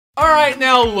Alright,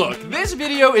 now look, this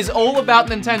video is all about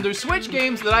Nintendo Switch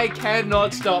games that I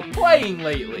cannot stop playing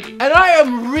lately. And I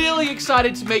am really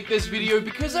excited to make this video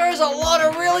because there is a lot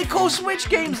of really cool Switch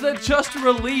games that just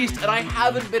released and I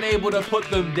haven't been able to put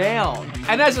them down.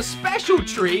 And as a special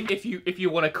treat, if you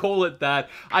want to call it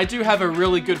that, I do have a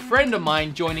really good friend of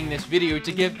mine joining this video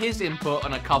to give his input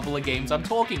on a couple of games I'm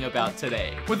talking about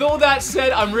today. With all that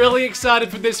said, I'm really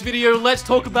excited for this video. Let's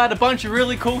talk about a bunch of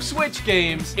really cool Switch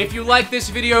games. If you like this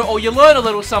video or you learn a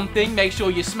little something, make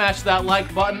sure you smash that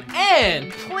like button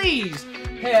and please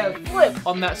flip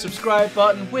on that subscribe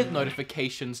button with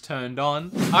notifications turned on.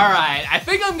 Alright, I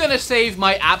think I'm gonna save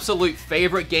my absolute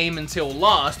favorite game until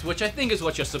last, which I think is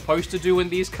what you're supposed to do in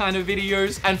these kind of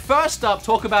videos. And first up,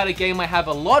 talk about a game I have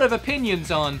a lot of opinions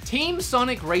on, Team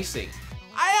Sonic Racing.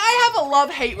 I have a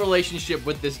love-hate relationship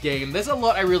with this game. There's a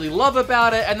lot I really love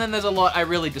about it, and then there's a lot I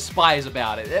really despise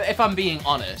about it, if I'm being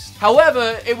honest.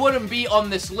 However, it wouldn't be on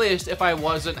this list if I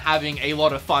wasn't having a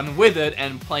lot of fun with it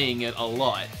and playing it a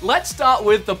lot. Let's start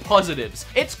with the positives.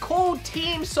 It's called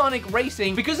Team Sonic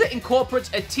Racing because it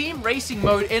incorporates a team racing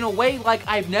mode in a way like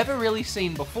I've never really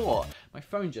seen before. My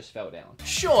phone just fell down.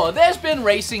 Sure, there's been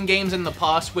racing games in the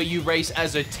past where you race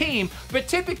as a team, but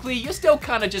typically you're still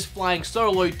kind of just flying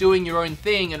solo, doing your own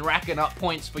thing and racking up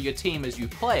points for your team as you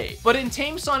play. But in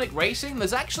Team Sonic Racing,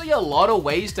 there's actually a lot of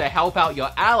ways to help out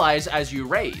your allies as you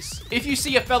race. If you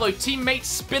see a fellow teammate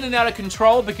spinning out of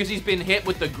control because he's been hit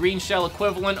with the green shell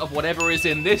equivalent of whatever is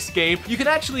in this game, you can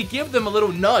actually give them a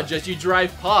little nudge as you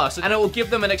drive past, and it will give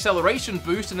them an acceleration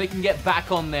boost and they can get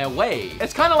back on their way.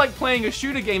 It's kind of like playing a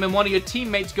shooter game and one of your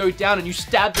teammates go down and you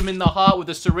stab them in the heart with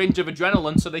a syringe of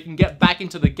adrenaline so they can get back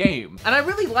into the game. And I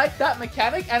really like that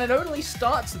mechanic, and it only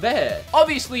starts there.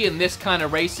 Obviously, in this kind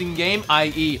of racing game,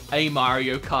 i.e. a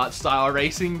Mario Kart style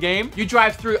racing game, you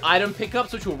drive through item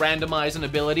pickups which will randomize an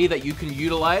ability that you can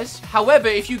utilize. However,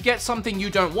 if you get something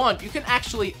you don't want, you can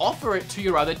actually offer it to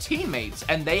your other teammates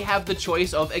and they have the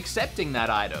choice of accepting that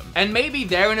item. And maybe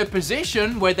they're in a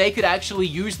position where they could actually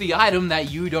use the item that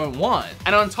you don't want.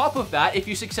 And on top of that, if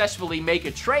you successfully make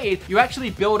a trade, you actually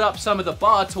build up some of the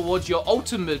bar towards your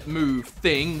ultimate move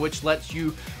thing, which lets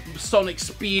you Sonic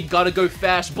speed, gotta go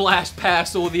fast, blast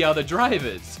past all the other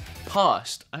drivers.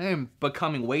 Past. I am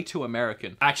becoming way too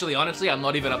American. Actually, honestly, I'm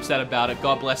not even upset about it.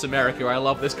 God bless America. I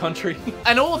love this country.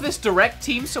 And all of this direct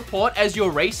team support as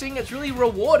you're racing, it's really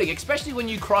rewarding, especially when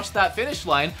you cross that finish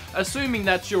line, assuming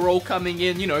that you're all coming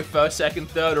in, you know, first, second,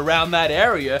 third, around that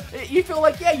area. You feel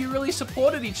like, yeah, you really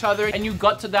supported each other and you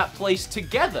got to that place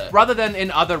together, rather than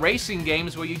in other racing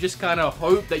games where you just kind of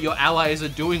hope that your allies are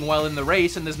doing well in the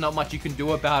race and there's not much you can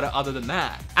do about it other than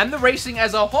that. And the racing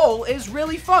as a whole is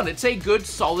really fun. It's a good,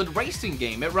 solid racing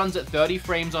game. It runs at 30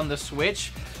 frames on the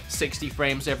Switch, 60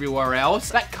 frames everywhere else.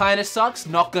 That kind of sucks,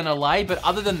 not gonna lie, but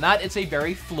other than that, it's a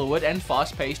very fluid and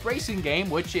fast-paced racing game,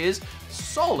 which is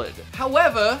solid.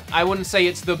 However, I wouldn't say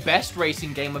it's the best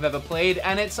racing game I've ever played,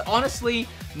 and it's honestly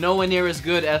nowhere near as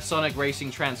good as Sonic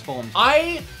Racing Transformed.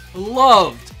 I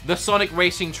loved the Sonic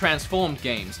Racing Transformed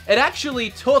games. It actually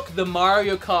took the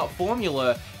Mario Kart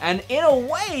formula and in a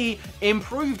way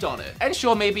improved on it. And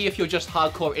sure, maybe if you're just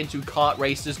hardcore into kart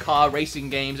races, car racing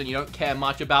games, and you don't care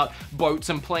much about boats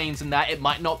and planes and that, it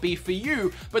might not be for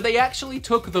you, but they actually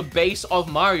took the base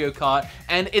of Mario Kart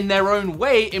and in their own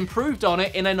way improved on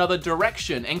it in another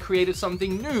direction and created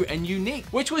something new and unique,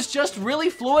 which was just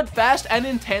really fluid, fast, and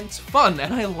intense fun,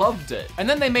 and I loved it. And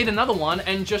then they made another one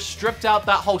and just stripped out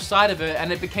that whole side of it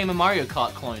and it became a Mario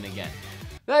Kart clone again.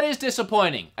 That is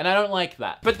disappointing, and I don't like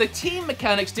that. But the team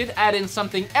mechanics did add in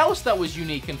something else that was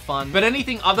unique and fun, but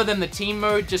anything other than the team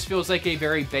mode just feels like a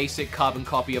very basic carbon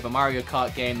copy of a Mario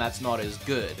Kart game that's not as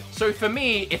good. So for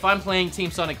me, if I'm playing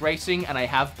Team Sonic Racing, and I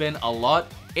have been a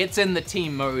lot, it's in the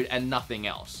team mode and nothing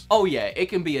else. Oh yeah, it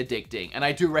can be addicting, and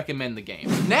I do recommend the game.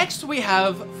 Next, we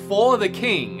have For the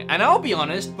King, and I'll be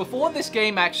honest, before this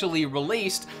game actually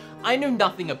released, I knew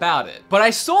nothing about it. But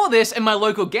I saw this in my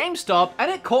local GameStop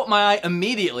and it caught my eye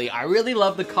immediately. I really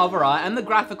love the cover art and the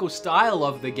graphical style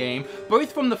of the game.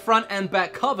 Both from the front and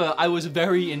back cover, I was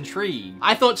very intrigued.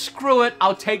 I thought, screw it,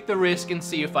 I'll take the risk and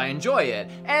see if I enjoy it.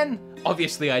 And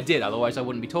obviously I did, otherwise I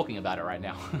wouldn't be talking about it right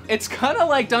now. It's kind of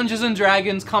like Dungeons &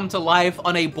 Dragons come to life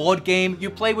on a board game.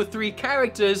 You play with 3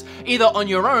 characters, either on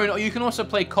your own or you can also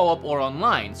play co-op or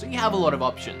online, so you have a lot of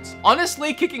options.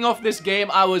 Honestly, kicking off this game,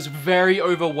 I was very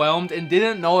overwhelmed and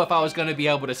didn't know if I was going to be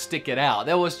able to stick it out.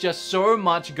 There was just so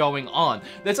much going on.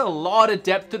 There's a lot of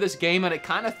depth to this game and it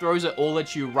kind of throws it all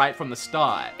at you right from the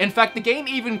start. In fact, the game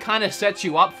even kind of sets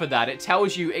you up for that. It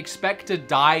tells you expect to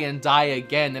die and die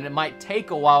again, and it might take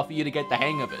a while for you to to get the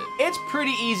hang of it. It's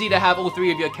pretty easy to have all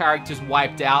 3 of your characters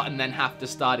wiped out and then have to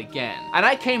start again. And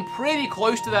I came pretty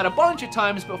close to that a bunch of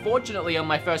times, but fortunately on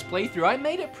my first playthrough, I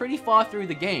made it pretty far through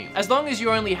the game. As long as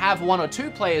you only have 1 or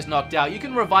 2 players knocked out, you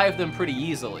can revive them pretty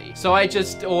easily. So I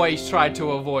just always tried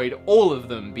to avoid all of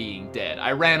them being dead.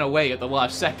 I ran away at the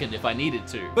last second if I needed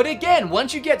to. But again,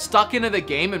 once you get stuck into the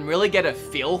game and really get a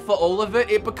feel for all of it,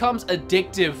 it becomes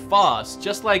addictive fast,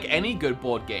 just like any good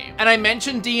board game. And I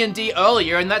mentioned D&D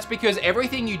earlier, and that's because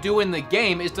everything you do in the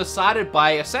game is decided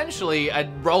by essentially a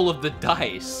roll of the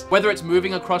dice, whether it's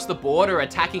moving across the board or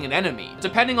attacking an enemy.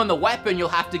 Depending on the weapon, you'll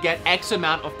have to get X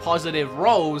amount of positive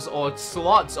rolls or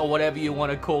slots or whatever you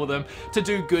want to call them to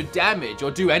do good damage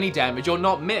or do any damage or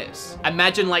not miss.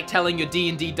 Imagine like telling your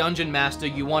D&D dungeon master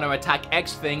you want to attack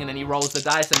X thing and then he rolls the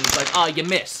dice and he's like, oh, you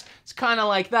miss. It's kind of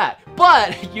like that,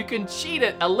 but you can cheat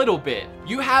it a little bit.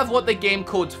 You have what the game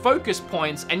calls focus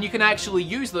points, and you can actually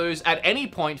use those at any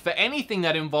point for anything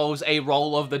that involves a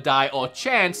roll of the die or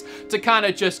chance to kind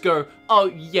of just go, oh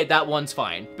yeah, that one's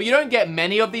fine. But you don't get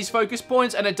many of these focus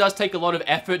points, and it does take a lot of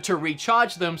effort to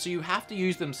recharge them, so you have to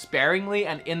use them sparingly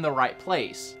and in the right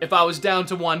place. If I was down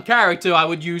to 1 character, I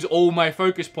would use all my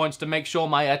focus points to make sure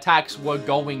my attacks were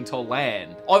going to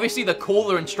land. Obviously, the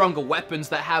cooler and stronger weapons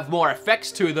that have more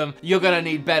effects to them, you're gonna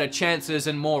need better chances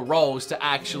and more rolls to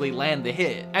actually land the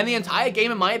hit. And the entire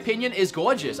game, in my opinion, is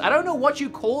gorgeous. I don't know what you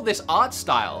call this art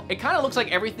style. It kind of looks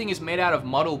like everything is made out of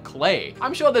modeled clay.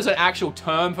 I'm sure there's an actual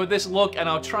term for this look, and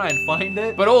I'll try and find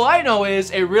it. But all I know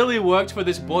is it really worked for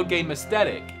this board game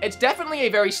aesthetic. It's definitely a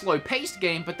very slow-paced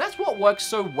game, but that's what works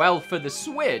so well for the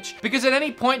Switch. Because at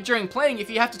any point during playing, if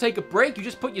you have to take a break, you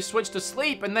just put your Switch to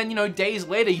sleep, and then, you know, days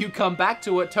later, you come back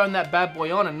to it, turn that bad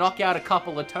boy on, and knock out a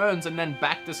couple of turns, and then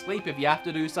back to sleep if you have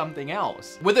to do something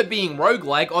else. With it being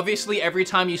roguelike, obviously every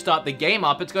time you start the game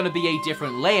up, it's going to be a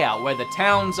different layout, where the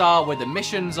towns are, where the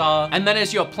missions are, and then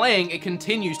as you're playing, it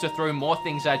continues to throw more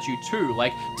things at you too,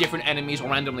 like different enemies will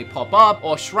randomly pop up,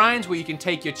 or shrines where you can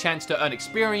take your chance to earn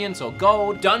experience or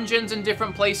gold, dungeons in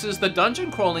different places. The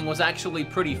dungeon crawling was actually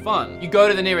pretty fun. You go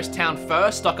to the nearest town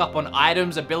first, stock up on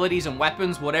items, abilities, and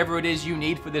weapons, whatever it is you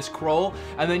need for this crawl,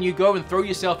 and then you go and throw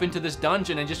yourself into this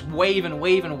dungeon and just wave and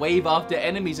wave and wave after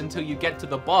enemies until you get to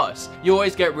the boss. You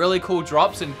always get really cool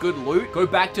drops and good loot. Go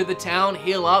back to the town,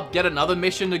 heal up, get another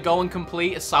mission to go and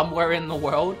complete somewhere in the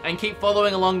world, and keep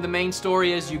following along the main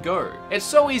story as you go. It's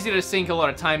so easy to sink a lot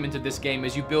of time into this game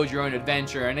as you build your own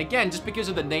adventure, and again, just because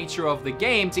of the nature of the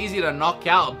game, it's easy to knock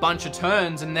out a bunch of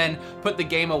turns and then put the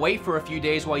game away for a few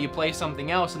days while you play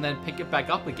something else and then pick it back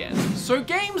up again. So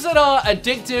games that are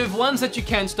addictive, ones that you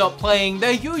can't stop playing,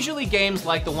 they're usually games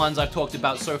like the ones I've talked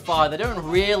about so far that don't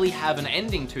really have an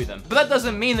ending to them. But that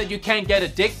doesn't mean that you can't get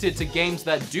addicted to games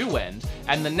that do end,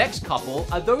 and the next couple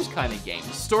are those kind of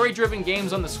games. Story-driven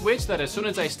games on the Switch that as soon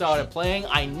as I started playing,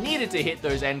 I needed to hit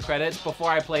those end credits before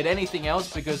I played anything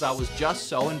else because I was just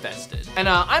so invested. And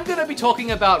I'm gonna be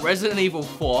talking about Resident Evil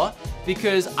 4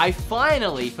 because I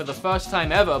finally, for the first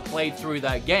time ever, played through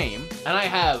that game, and I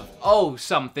have, oh,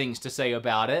 some things to say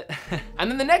about it. And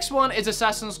then the next one is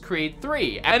Assassin's Creed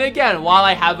 3. And again, while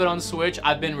I have it on Switch,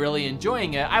 I've been really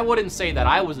enjoying it. I wouldn't say that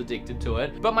I was addicted to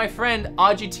it, but my friend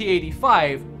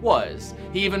RGT85 was.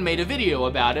 He even made a video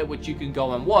about it, which you can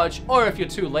go and watch, or if you're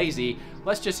too lazy,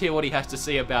 let's just hear what he has to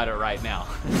say about it right now.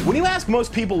 When you ask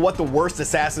most people what the worst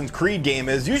Assassin's Creed game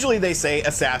is, usually they say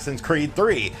Assassin's Creed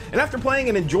 3. And after playing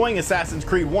and enjoying Assassin's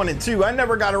Creed 1 and 2, I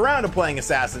never got around to playing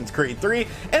Assassin's Creed 3,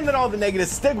 and then all the negative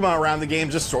stigma around the game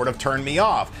just sort of turned me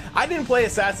off. I didn't play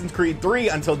Assassin's Creed 3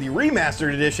 until the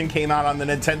remastered edition came out on the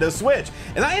Nintendo Switch,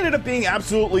 and I ended up being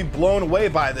absolutely blown away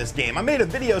by this game. I made a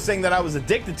video saying that I was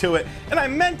addicted to it, and I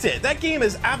meant it. That game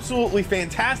is absolutely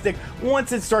fantastic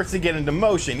once it starts to get into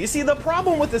motion. You see, the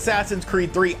problem with Assassin's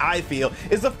Creed 3, I feel,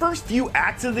 is the first few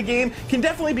acts of the game can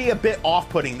definitely be a bit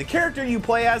off-putting. The character you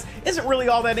play as isn't really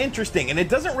all that interesting, and it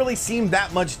doesn't really seem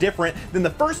that much different than the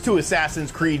first 2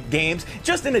 Assassin's Creed games,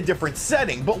 just in a different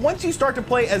setting. But once you start to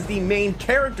play as the main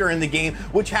character in the game,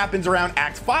 which happens around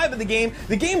Act 5 of the game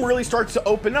really starts to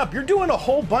open up. You're doing a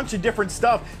whole bunch of different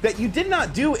stuff that you did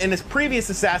not do in its previous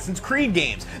Assassin's Creed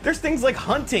games. There's things like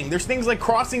hunting, there's things like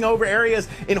crossing over areas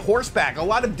in horseback, a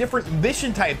lot of different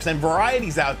mission types and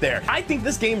varieties out there. I think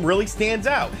this game really stands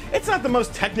out. It's not the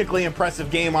most technically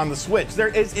impressive game on the Switch. There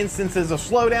is instances of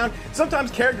slowdown.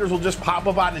 Sometimes characters will just pop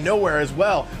up out of nowhere as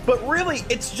well. But really,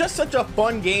 it's just such a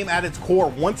fun game at its core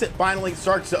once it finally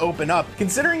starts to open up.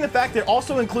 Considering the fact it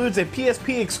also includes a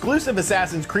PSP exclusive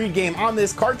Assassin's Creed game on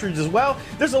this cartridge as well,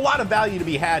 there's a lot of value to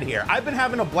be had here. I've been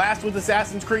having a blast with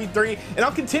Assassin's Creed 3, and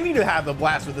I'll continue to have a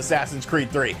blast with Assassin's Creed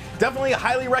 3. Definitely a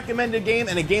highly recommended game,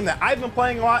 and a game that I've been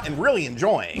playing a lot and really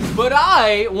enjoying. But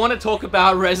I want to talk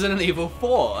about Resident Evil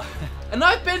 4. And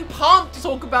I've been pumped to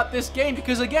talk about this game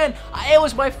because, again, it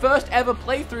was my first ever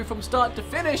playthrough from start to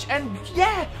finish, and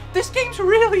yeah, this game's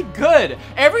really good.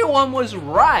 Everyone was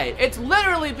right. It's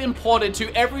literally been ported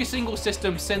to every single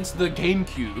system since the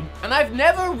GameCube, and I've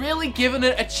never really given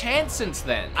it a chance since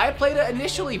then. I played it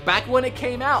initially back when it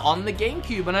came out on the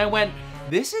GameCube, and I went,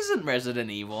 this isn't Resident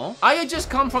Evil. I had just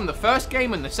come from the first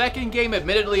game and the second game.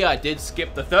 Admittedly, I did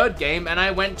skip the third game, and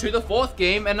I went to the fourth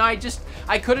game, and I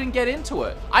couldn't get into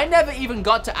it. I never even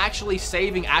got to actually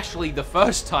saving Ashley the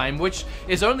first time, which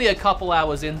is only a couple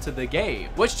hours into the game,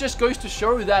 which just goes to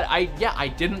show that I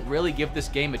didn't really give this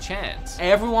game a chance.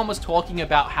 Everyone was talking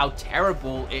about how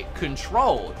terrible it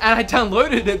controlled, and I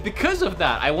downloaded it because of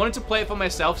that. I wanted to play it for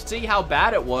myself, see how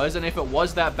bad it was, and if it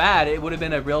was that bad, it would have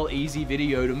been a real easy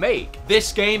video to make. This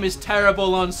game is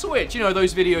terrible on Switch. You know,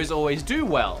 those videos always do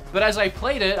well. But as I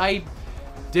played it, I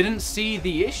didn't see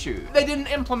the issue. They didn't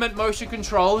implement motion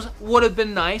controls. Would have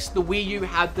been nice. The Wii U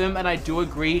had them, and I do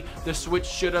agree the Switch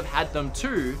should have had them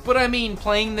too. But I mean,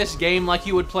 playing this game like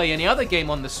you would play any other game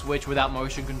on the Switch without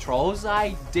motion controls,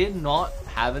 I did not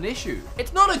have an issue.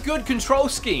 It's not a good control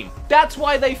scheme. That's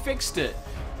why they fixed it.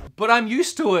 But I'm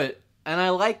used to it, and I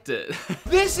liked it.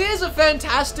 This is a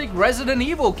fantastic Resident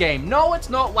Evil game. No,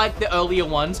 it's not like the earlier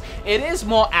ones. It is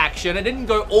more action. It didn't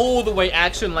go all the way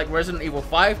action like Resident Evil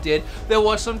 5 did. There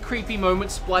were some creepy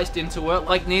moments spliced into it,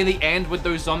 like near the end with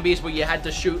those zombies where you had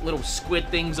to shoot little squid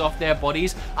things off their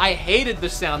bodies. I hated the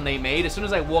sound they made. As soon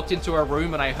as I walked into a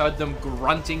room and I heard them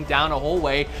grunting down a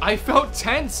hallway, I felt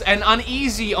tense and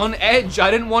uneasy, on edge.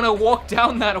 I didn't want to walk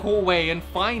down that hallway and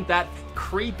find that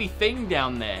creepy thing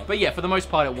down there. But yeah, for the most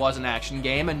part, it was an action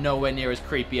game and nowhere near as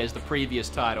creepy as the previous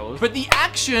titles. But the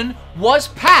action was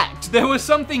packed. There was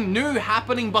something new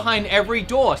happening behind every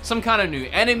door. Some kind of new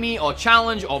enemy or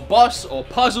challenge or boss or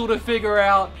puzzle to figure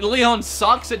out. Leon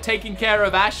sucks at taking care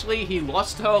of Ashley. He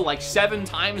lost her like 7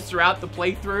 times throughout the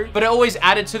playthrough, but it always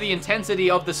added to the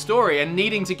intensity of the story and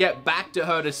needing to get back to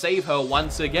her to save her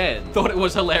once again. Thought it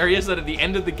was hilarious that at the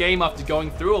end of the game, after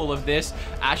going through all of this,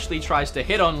 Ashley tries to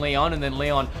hit on Leon and then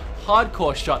Leon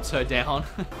hardcore shuts her down.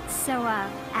 So,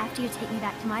 after you take me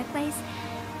back to my place,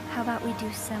 how about we do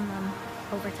some,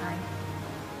 overtime?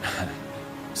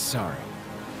 Sorry.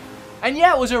 And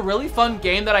yeah, it was a really fun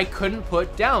game that I couldn't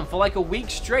put down. For like a week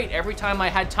straight, every time I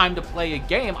had time to play a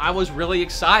game, I was really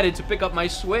excited to pick up my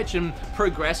Switch and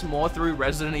progress more through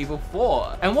Resident Evil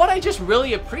 4. And what I just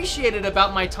really appreciated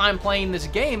about my time playing this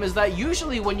game is that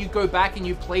usually when you go back and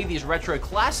you play these retro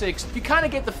classics, you kind of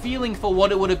get the feeling for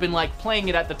what it would have been like playing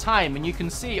it at the time, and you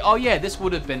can see, oh yeah, this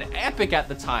would have been epic at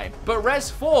the time. But Res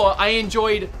 4, I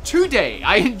enjoyed today.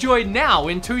 I enjoyed now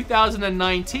in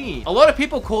 2019. A lot of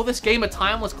people call this game a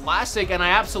timeless classic, and I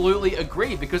absolutely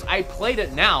agree because I played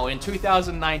it now in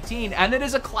 2019 and it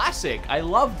is a classic. I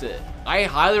loved it. I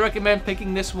highly recommend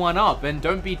picking this one up, and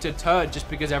don't be deterred just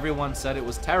because everyone said it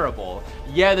was terrible.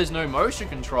 Yeah, there's no motion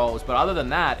controls, but other than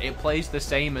that, it plays the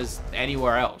same as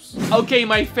anywhere else. Okay,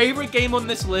 my favorite game on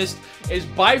this list is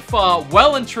by far,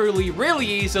 well and truly, really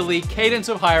easily, Cadence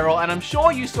of Hyrule, and I'm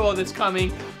sure you saw this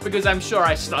coming because I'm sure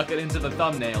I stuck it into the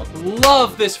thumbnail.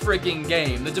 Love this freaking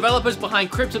game. The developers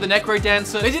behind Crypt of the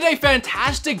NecroDancer, they did a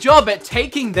fantastic job at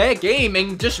taking their game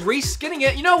and just reskinning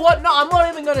it. You know what? No, I'm not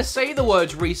even gonna say the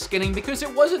words reskinning because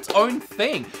it was its own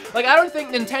thing. Like, I don't think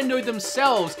Nintendo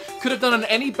themselves could have done an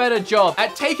any better job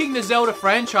at taking the Zelda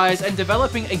franchise and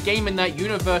developing a game in that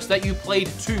universe that you played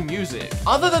to music.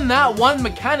 Other than that one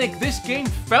mechanic, this game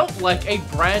felt like a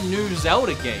brand new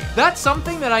Zelda game. That's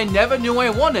something that I never knew I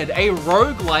wanted, a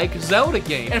roguelike Zelda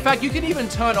game. In fact, you can even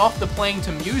turn off the playing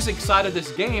to music side of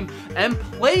this game and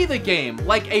play the game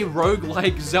like a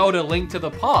roguelike Zelda Link to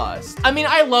the Past. I mean,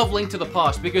 I love Link to the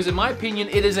Past because in my opinion,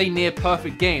 it is a near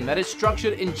perfect game that is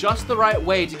structured in just the right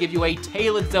way to give you a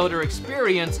tailored Zelda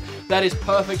experience that is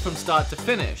perfect from start to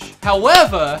finish.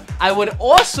 However, I would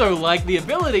also like the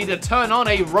ability to turn on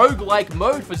a roguelike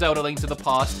mode for Zelda Link to the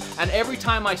Past, and every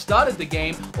time I started the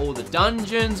game, all the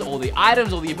dungeons, all the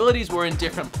items, all the abilities were in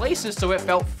different places, so it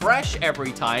felt fresh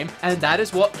every time, and that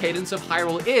is what Cadence of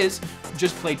Hyrule is,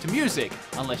 just played to music,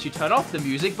 unless you turn off the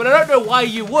music, but I don't know why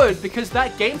you would, because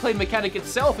that gameplay mechanic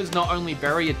itself is not only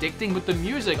very addicting, but the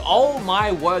music, oh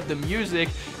my word, the music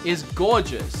is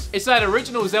gorgeous. It's that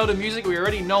original Zelda music we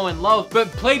already know and and love, but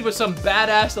played with some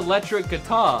badass electric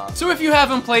guitar. So if you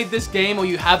haven't played this game or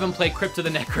you haven't played Crypt of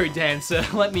the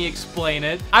NecroDancer, let me explain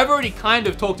it. I've already kind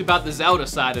of talked about the Zelda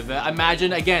side of it.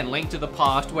 Imagine, again, Link to the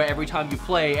Past, where every time you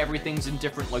play, everything's in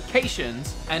different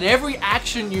locations, and every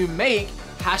action you make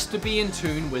has to be in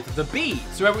tune with the beat.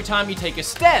 So every time you take a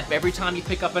step, every time you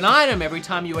pick up an item, every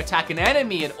time you attack an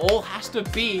enemy, it all has to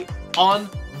be on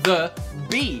the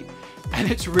beat. And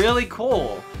it's really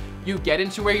cool. You get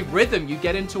into a rhythm, you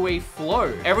get into a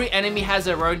flow. Every enemy has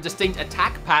their own distinct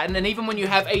attack pattern, and even when you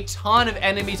have a ton of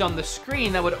enemies on the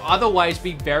screen that would otherwise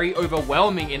be very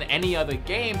overwhelming in any other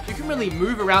game, you can really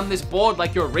move around this board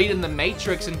like you're reading the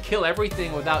Matrix and kill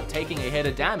everything without taking a hit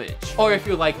of damage. Or if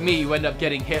you're like me, you end up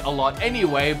getting hit a lot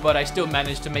anyway, but I still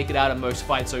managed to make it out of most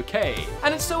fights okay.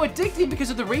 And it's so addicting because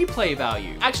of the replay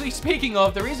value. Actually, speaking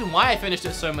of, the reason why I finished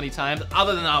it so many times,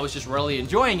 other than I was just really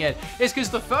enjoying it, is because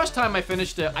the first time I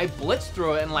finished it, I blitzed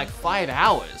through it in like 5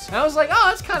 hours. And I was like, oh,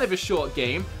 that's kind of a short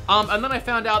game. And then I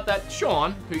found out that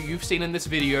Sean, who you've seen in this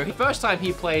video, the first time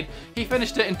he played, he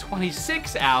finished it in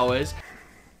 26 hours.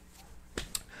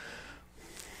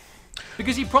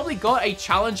 Because he probably got a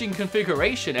challenging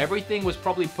configuration. Everything was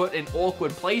probably put in awkward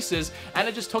places, and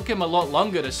it just took him a lot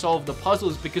longer to solve the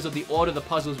puzzles because of the order the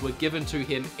puzzles were given to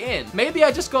him in. Maybe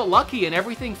I just got lucky and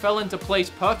everything fell into place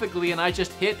perfectly and I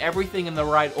just hit everything in the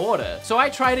right order. So I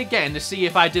tried again to see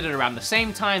if I did it around the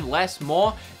same time, less,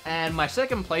 more, and my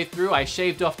second playthrough, I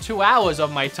shaved off 2 hours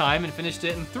of my time and finished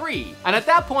it in 3. And at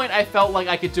that point, I felt like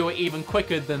I could do it even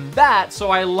quicker than that, so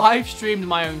I live streamed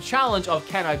my own challenge of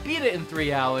can I beat it in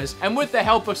 3 hours, and with the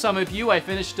help of some of you, I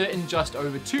finished it in just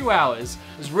over 2 hours.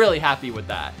 I was really happy with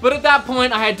that. But at that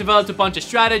point, I had developed a bunch of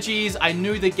strategies, I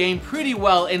knew the game pretty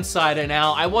well inside and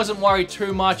out, I wasn't worried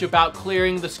too much about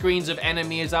clearing the screens of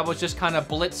enemies, I was just kind of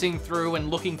blitzing through and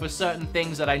looking for certain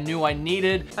things that I knew I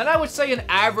needed, and I would say an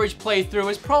average playthrough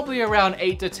is probably around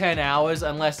 8 to 10 hours,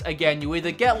 unless, again, you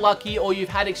either get lucky or you've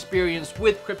had experience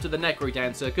with Crypt of the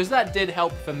NecroDancer, because that did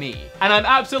help for me. And I'm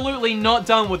absolutely not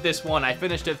done with this one. I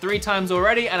finished it 3 times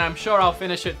already, and I'm sure I'll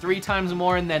finish it 3 times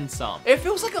more and then some. It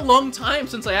feels like a long time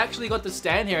since I actually got to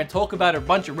stand here and talk about a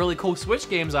bunch of really cool Switch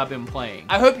games I've been playing.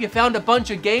 I hope you found a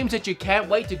bunch of games that you can't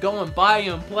wait to go and buy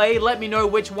and play. Let me know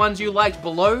which ones you liked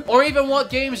below, or even what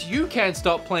games you can't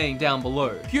stop playing down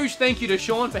below. Huge thank you to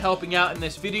Sean for helping out in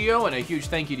this video, and a huge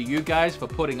thank you to you guys for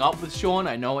putting up with Sean.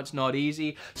 I know it's not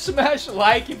easy. Smash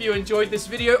like if you enjoyed this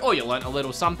video or you learned a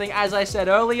little something, as I said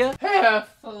earlier. Hit a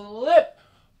flip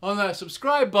on that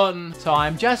subscribe button. So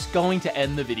I'm just going to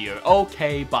end the video.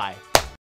 Okay, bye.